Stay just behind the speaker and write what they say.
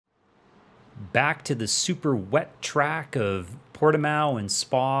back to the super wet track of Portimao and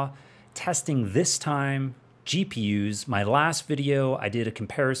Spa, testing this time GPUs. My last video, I did a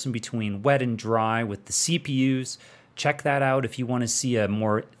comparison between wet and dry with the CPUs. Check that out if you want to see a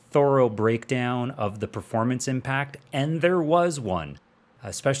more thorough breakdown of the performance impact, and there was one.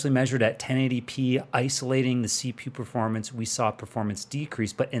 Especially measured at 1080p, isolating the CPU performance, we saw performance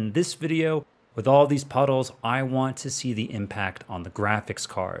decrease. But in this video, with all these puddles, I want to see the impact on the graphics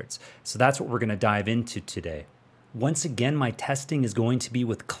cards. So that's what we're going to dive into today. Once again, my testing is going to be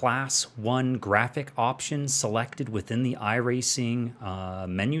with Class 1 graphic options selected within the iRacing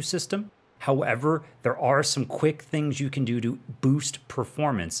menu system. However, there are some quick things you can do to boost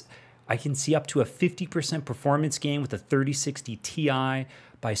performance. I can see up to a 50% performance gain with a 3060 Ti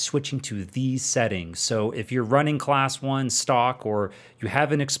by switching to these settings. So if you're running Class 1 stock, or you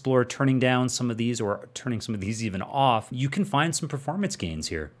haven't explored turning down some of these or turning some of these even off, you can find some performance gains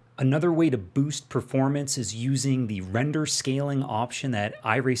here. Another way to boost performance is using the render scaling option that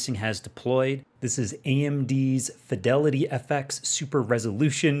iRacing has deployed. This is AMD's Fidelity FX Super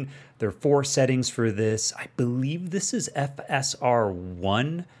Resolution. There are 4 settings for this. I believe this is SSR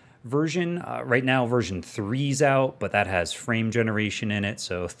 1 version. Right now version 3's out, but that has frame generation in it,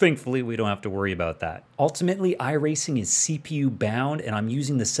 so thankfully we don't have to worry about that. Ultimately, iRacing is CPU bound, and I'm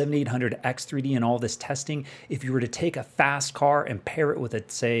using the 7800X3D in all this testing. If you were to take a fast car and pair it with a,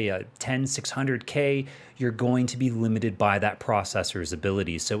 say, a 10600K, you're going to be limited by that processor's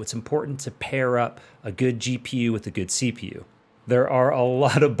abilities. So it's important to pair up a good GPU with a good CPU. There are a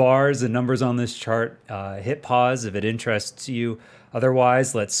lot of bars and numbers on this chart. Hit pause if it interests you.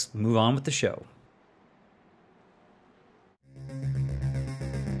 Otherwise, let's move on with the show.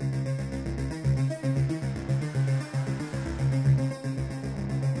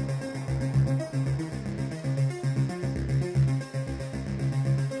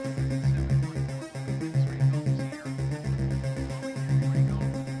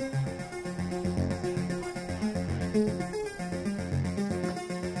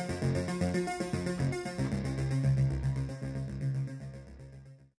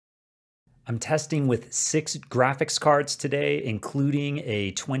 I'm testing with 6 graphics cards today, including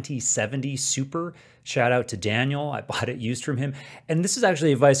a 2070 Super. Shout out to Daniel, I bought it used from him. And this is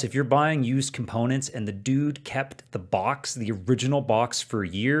actually advice if you're buying used components and the dude kept the box, the original box, for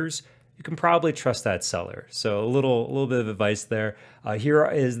years, you can probably trust that seller. So a little bit of advice there. Here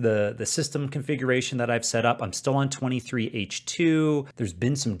is the system configuration that I've set up. I'm still on 23H2. There's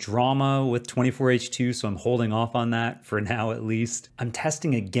been some drama with 24H2, so I'm holding off on that for now at least. I'm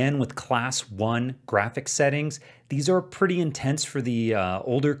testing again with Class 1 graphics settings. These are pretty intense for the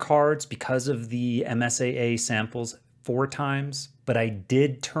older cards because of the MSAA samples 4 times. But I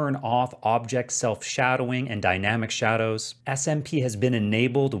did turn off object self-shadowing and dynamic shadows. SMP has been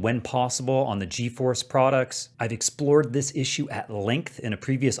enabled when possible on the GeForce products. I've explored this issue at length in a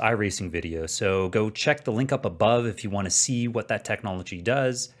previous iRacing video, so go check the link up above if you want to see what that technology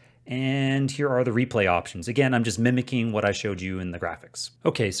does. And here are the replay options. Again, I'm just mimicking what I showed you in the graphics.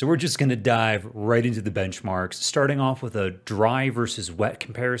 Okay, so we're just gonna dive right into the benchmarks, starting off with a dry versus wet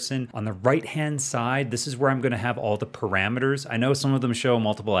comparison. On the right-hand side, this is where I'm gonna have all the parameters. I know some of them show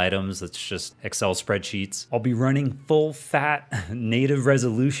multiple items, that's just Excel spreadsheets. I'll be running full fat native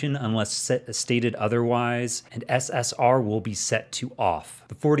resolution unless stated otherwise, and SSR will be set to off.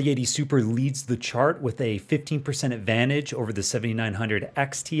 The 4080 Super leads the chart with a 15% advantage over the 7900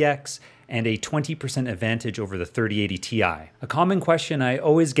 XTX and a 20% advantage over the 3080 Ti. A common question I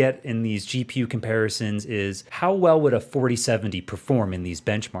always get in these GPU comparisons is, how well would a 4070 perform in these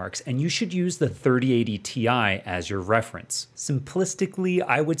benchmarks? And you should use the 3080 Ti as your reference. Simplistically,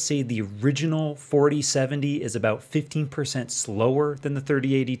 I would say the original 4070 is about 15% slower than the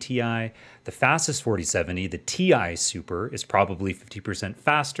 3080 Ti. The fastest 4070, the Ti Super, is probably 50%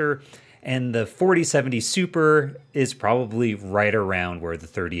 faster, and the 4070 Super is probably right around where the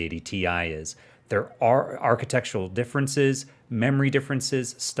 3080 Ti is. There are architectural differences, memory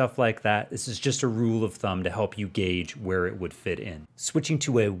differences, stuff like that. This is just a rule of thumb to help you gauge where it would fit in. Switching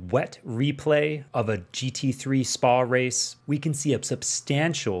to a wet replay of a GT3 Spa race, we can see a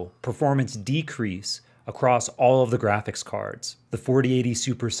substantial performance decrease across all of the graphics cards. The 4080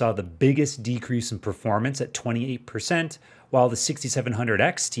 Super saw the biggest decrease in performance at 28%, while the 6700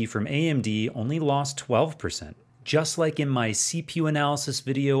 XT from AMD only lost 12%. Just like in my CPU analysis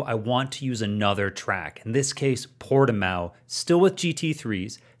video, I want to use another track, in this case Portimao, still with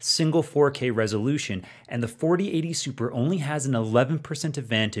GT3s, single 4K resolution, and the 4080 Super only has an 11%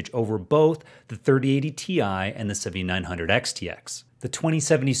 advantage over both the 3080 Ti and the 7900 XTX. The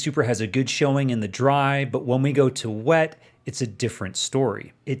 2070 Super has a good showing in the dry, but when we go to wet, it's a different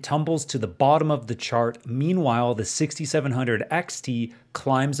story. It tumbles to the bottom of the chart. Meanwhile, the 6700 XT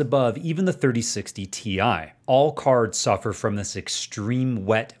climbs above even the 3060 Ti. All cards suffer from this extreme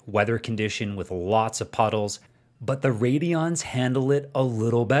wet weather condition with lots of puddles, but the Radeons handle it a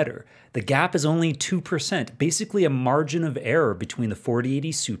little better. The gap is only 2%, basically a margin of error between the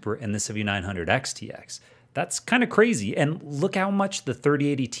 4080 Super and the 7900 XTX. That's kind of crazy, and look how much the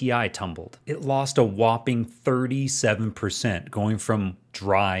 3080 Ti tumbled. It lost a whopping 37%, going from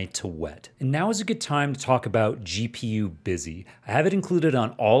dry to wet. And now is a good time to talk about GPU busy. I have it included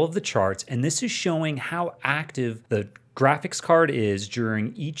on all of the charts, and this is showing how active the graphics card is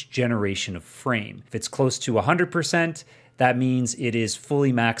during each generation of frame. If it's close to 100%, that means it is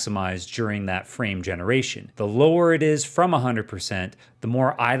fully maximized during that frame generation. The lower it is from 100%, the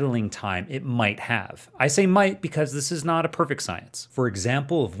more idling time it might have. I say might because this is not a perfect science. For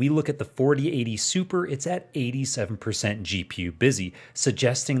example, if we look at the 4080 Super, it's at 87% GPU busy,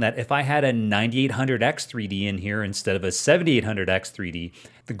 suggesting that if I had a 9800X 3D in here instead of a 7800X 3D,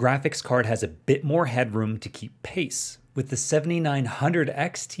 the graphics card has a bit more headroom to keep pace. With the 7900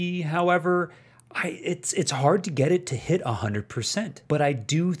 XT, however, it's hard to get it to hit 100%. But I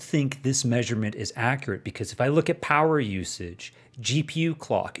do think this measurement is accurate because if I look at power usage, GPU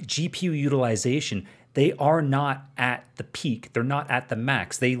clock, GPU utilization, they are not at the peak. They're not at the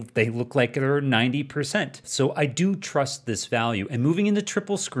max. They look like they're 90%. So I do trust this value. And moving into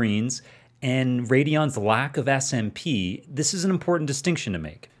triple screens and Radeon's lack of SMP, this is an important distinction to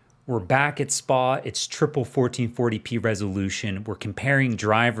make. We're back at SPA, it's triple 1440p resolution. We're comparing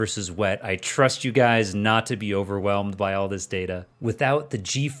dry versus wet. I trust you guys not to be overwhelmed by all this data. Without the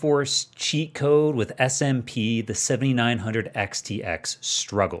GeForce cheat code with SMP, the 7900 XTX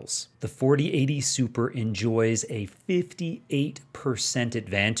struggles. The 4080 Super enjoys a 58%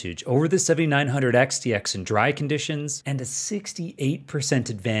 advantage over the 7900 XTX in dry conditions and a 68%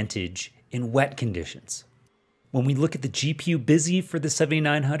 advantage in wet conditions. When we look at the GPU busy for the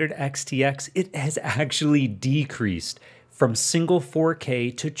 7900 XTX, it has actually decreased from single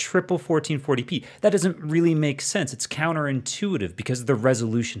 4K to triple 1440p. That doesn't really make sense. It's counterintuitive because the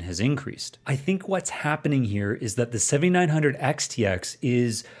resolution has increased. I think what's happening here is that the 7900 XTX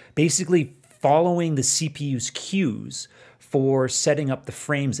is basically following the CPU's cues for setting up the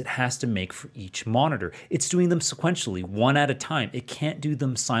frames it has to make for each monitor. It's doing them sequentially, one at a time. It can't do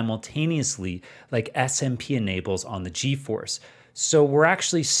them simultaneously like SMP enables on the GeForce. So we're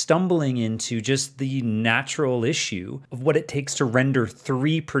actually stumbling into just the natural issue of what it takes to render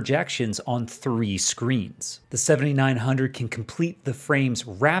 3 projections on 3 screens. The 7900 can complete the frames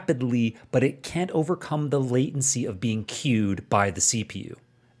rapidly, but it can't overcome the latency of being queued by the CPU.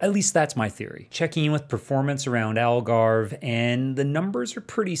 At least that's my theory. Checking in with performance around Algarve, and the numbers are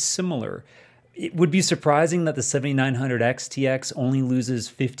pretty similar. It would be surprising that the 7900 XTX only loses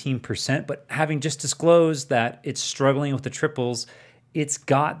 15%, but having just disclosed that it's struggling with the triples, it's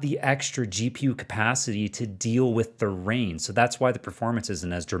got the extra GPU capacity to deal with the rain, so that's why the performance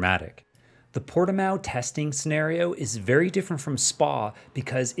isn't as dramatic. The Portimao testing scenario is very different from SPA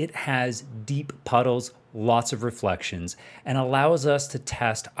because it has deep puddles, lots of reflections, and allows us to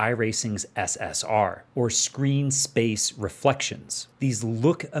test iRacing's SSR, or screen space reflections. These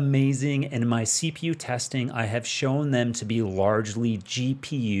look amazing, and in my CPU testing, I have shown them to be largely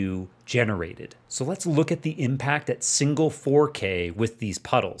GPU generated. So let's look at the impact at single 4K with these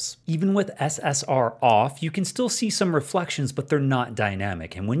puddles. Even with SSR off, you can still see some reflections, but they're not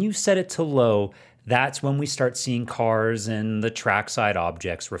dynamic. And when you set it to low, that's when we start seeing cars and the trackside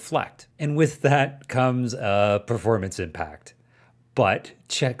objects reflect. And with that comes a performance impact. But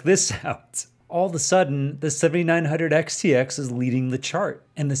check this out. All of a sudden, the 7900 XTX is leading the chart,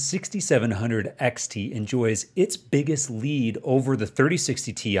 and the 6700 XT enjoys its biggest lead over the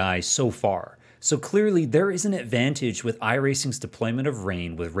 3060 Ti so far. So clearly there is an advantage with iRacing's deployment of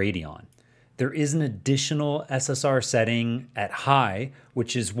Rain with Radeon. There is an additional SSR setting at high,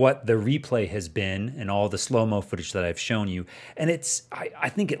 which is what the replay has been and all the slow-mo footage that I've shown you. And I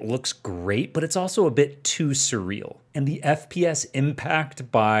think it looks great, but it's also a bit too surreal. And the FPS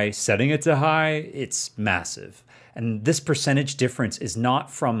impact by setting it to high, it's massive. And this percentage difference is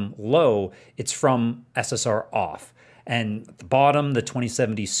not from low, it's from SSR off. And at the bottom, the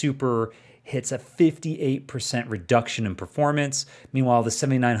 2070 Super hits a 58% reduction in performance. Meanwhile, the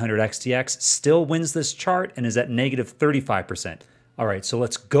 7900 XTX still wins this chart and is at negative 35%. All right, so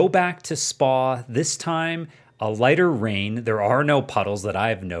let's go back to SPA. This time, a lighter rain. There are no puddles that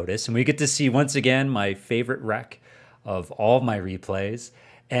I've noticed. And we get to see, once again, my favorite wreck of all of my replays.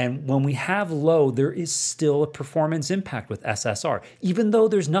 And when we have low, there is still a performance impact with SSR, even though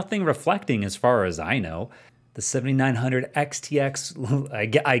there's nothing reflecting as far as I know. The 7900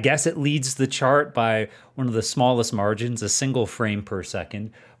 XTX, I guess it leads the chart by one of the smallest margins, a single frame per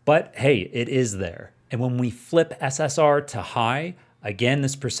second, but hey, it is there. And when we flip SSR to high, again,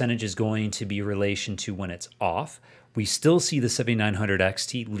 this percentage is going to be in relation to when it's off. We still see the 7900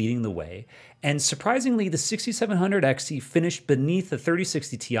 XT leading the way. And surprisingly, the 6700 XT finished beneath the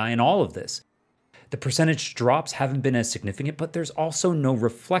 3060 Ti in all of this. The percentage drops haven't been as significant, but there's also no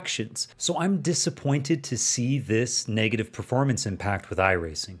reflections. So I'm disappointed to see this negative performance impact with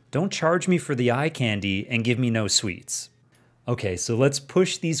iRacing. Don't charge me for the eye candy and give me no sweets. Okay, so let's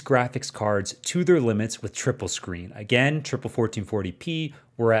push these graphics cards to their limits with triple screen. Again, triple 1440p,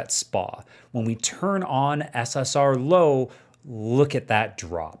 we're at SPA. When we turn on SSR low, look at that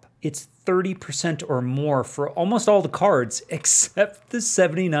drop. It's 30% or more for almost all the cards except the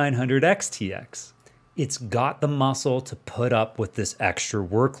 7900 XTX. It's got the muscle to put up with this extra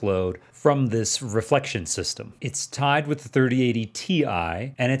workload from this reflection system. It's tied with the 3080 Ti,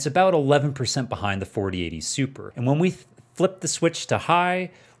 and it's about 11% behind the 4080 Super. And when we flip the switch to high,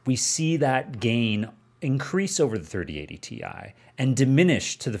 we see that gain increase over the 3080 Ti and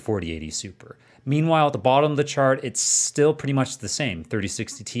diminish to the 4080 Super. Meanwhile, at the bottom of the chart, it's still pretty much the same.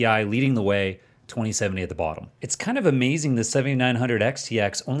 3060 Ti leading the way, 2070 at the bottom. It's kind of amazing the 7900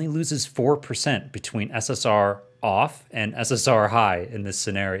 XTX only loses 4% between SSR off and SSR high in this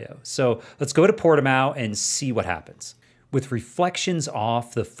scenario. So let's go to Portimao and see what happens. With reflections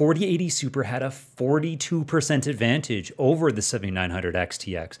off, the 4080 Super had a 42% advantage over the 7900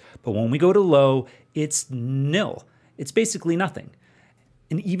 XTX. But when we go to low, it's nil. It's basically nothing.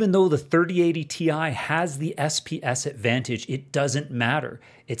 And even though the 3080 Ti has the SPS advantage, it doesn't matter.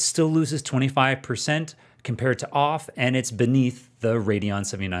 It still loses 25% compared to off, and it's beneath the Radeon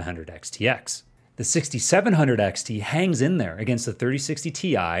 7900 XTX. The 6700 XT hangs in there against the 3060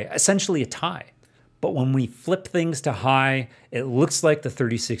 Ti, essentially a tie. But when we flip things to high, it looks like the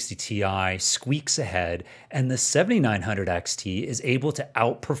 3060 Ti squeaks ahead, and the 7900 XT is able to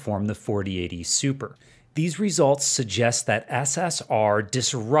outperform the 4080 Super. These results suggest that SSR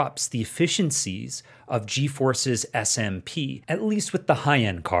disrupts the efficiencies of GeForce's SMP, at least with the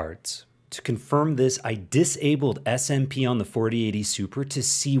high-end cards. To confirm this, I disabled SMP on the 4080 Super to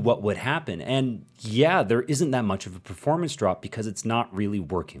see what would happen, and yeah, there isn't that much of a performance drop because it's not really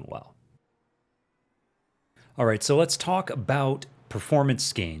working well. All right, so let's talk about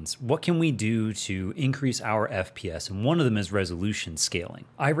performance gains. What can we do to increase our FPS? And one of them is resolution scaling.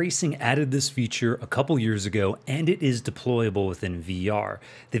 iRacing added this feature a couple years ago, and it is deployable within VR.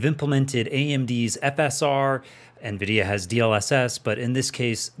 They've implemented AMD's FSR, NVIDIA has DLSS, but in this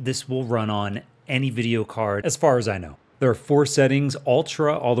case, this will run on any video card, as far as I know. There are 4 settings,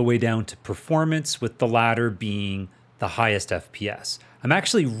 Ultra all the way down to Performance, with the latter being the highest FPS. I'm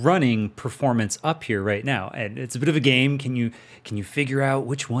actually running Performance up here right now, and it's a bit of a game. Can you figure out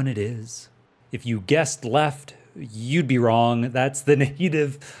which one it is? If you guessed left, you'd be wrong. That's the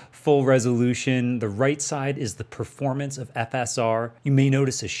native full resolution. The right side is the performance of FSR. You may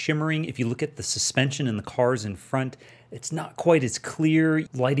notice a shimmering if you look at the suspension in the cars in front. It's not quite as clear,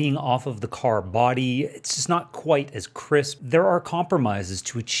 lighting off of the car body. It's just not quite as crisp. There are compromises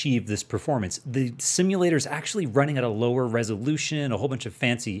to achieve this performance. The simulator is actually running at a lower resolution. A whole bunch of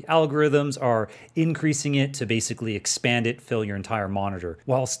fancy algorithms are increasing it to basically expand it, fill your entire monitor,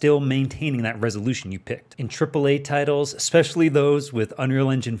 while still maintaining that resolution you picked. In AAA titles, especially those with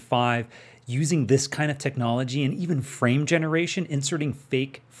Unreal Engine 5, using this kind of technology and even frame generation, inserting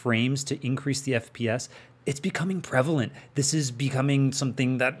fake frames to increase the FPS, it's becoming prevalent. This is becoming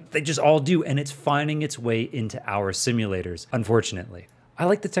something that they just all do, and it's finding its way into our simulators, unfortunately. I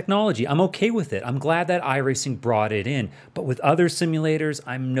like the technology. I'm okay with it. I'm glad that iRacing brought it in, but with other simulators,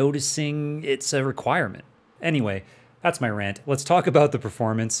 I'm noticing it's a requirement. Anyway, that's my rant. Let's talk about the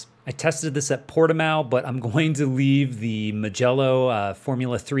performance. I tested this at Portimao, but I'm going to leave the Mugello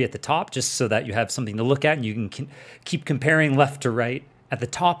Formula 3 at the top just so that you have something to look at and you can keep comparing left to right. At the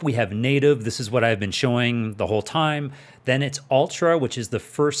top, we have native. This is what I've been showing the whole time. Then it's ultra, which is the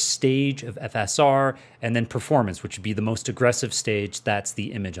first stage of FSR, and then performance, which would be the most aggressive stage. That's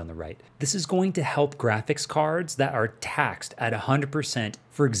the image on the right. This is going to help graphics cards that are taxed at 100%.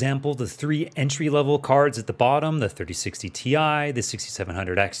 For example, the 3 entry-level cards at the bottom, the 3060 Ti, the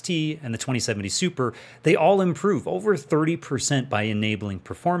 6700 XT, and the 2070 Super, they all improve over 30% by enabling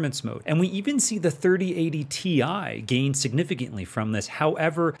performance mode. And we even see the 3080 Ti gain significantly from this.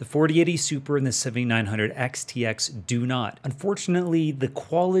 However, the 4080 Super and the 7900 XTX do not. Unfortunately, the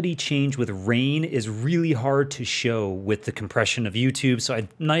quality change with rain is really hard to show with the compression of YouTube, so I'm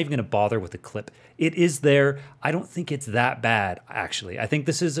not even going to bother with the clip. It is there. I don't think it's that bad, actually. I think think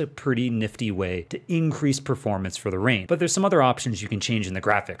this is a pretty nifty way to increase performance for the rain. But there's some other options you can change in the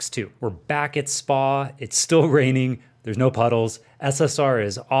graphics too. We're back at Spa, it's still raining, there's no puddles, SSR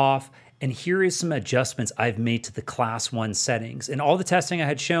is off, and here is some adjustments I've made to the Class 1 settings. In all the testing I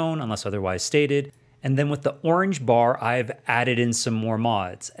had shown, unless otherwise stated, and then with the orange bar, I've added in some more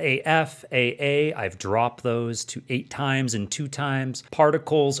mods. AF, AA, I've dropped those to 8 times and 2 times.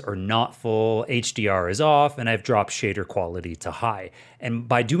 Particles are not full, HDR is off, and I've dropped shader quality to high. And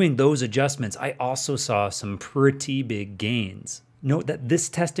by doing those adjustments, I also saw some pretty big gains. Note that this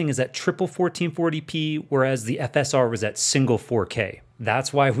testing is at triple 1440p, whereas the FSR was at single 4K.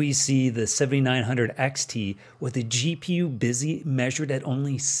 That's why we see the 7900 XT with the GPU busy measured at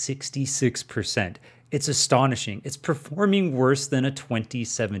only 66%. It's astonishing. It's performing worse than a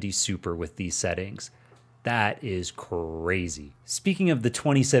 2070 Super with these settings. That is crazy. Speaking of the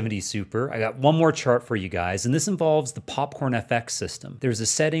 2070 Super, I got one more chart for you guys, and this involves the PopcornFX system. There's a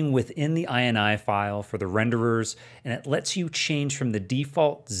setting within the INI file for the renderers, and it lets you change from the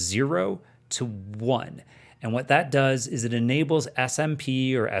default 0 to 1. And what that does is it enables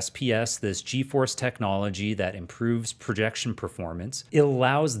SMP or SPS, this GeForce technology that improves projection performance. It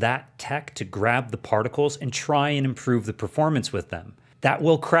allows that tech to grab the particles and try and improve the performance with them. That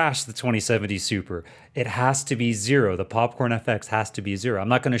will crash the 2070 Super. It has to be 0. The PopcornFX has to be 0. I'm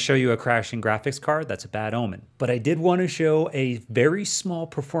not going to show you a crashing graphics card. That's a bad omen. But I did want to show a very small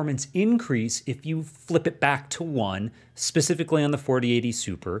performance increase if you flip it back to 1, specifically on the 4080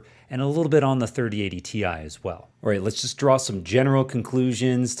 Super, and a little bit on the 3080 Ti as well. All right, let's just draw some general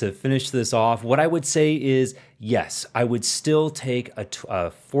conclusions to finish this off. What I would say is, yes, I would still take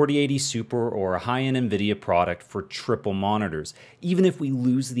a 4080 Super or a high-end NVIDIA product for triple monitors, even if we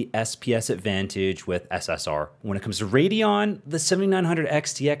lose the SPS advantage with SSR. When it comes to Radeon, the 7900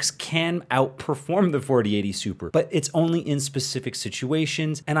 XTX can outperform the 4080 Super, but it's only in specific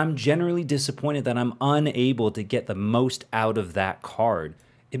situations, and I'm generally disappointed that I'm unable to get the most out of that card.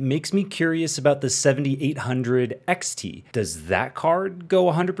 It makes me curious about the 7800 XT. Does that card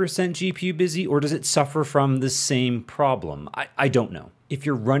go 100% GPU busy, or does it suffer from the same problem? I don't know. If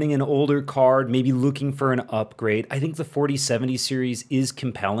you're running an older card, maybe looking for an upgrade, I think the 4070 series is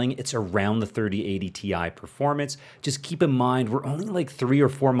compelling. It's around the 3080 Ti performance. Just keep in mind, we're only like 3 or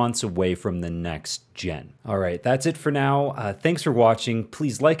 4 months away from the next gen. All right, that's it for now. Thanks for watching.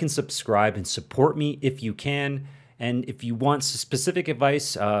 Please like and subscribe and support me if you can. And if you want specific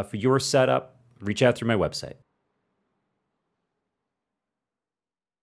advice for your setup, reach out through my website.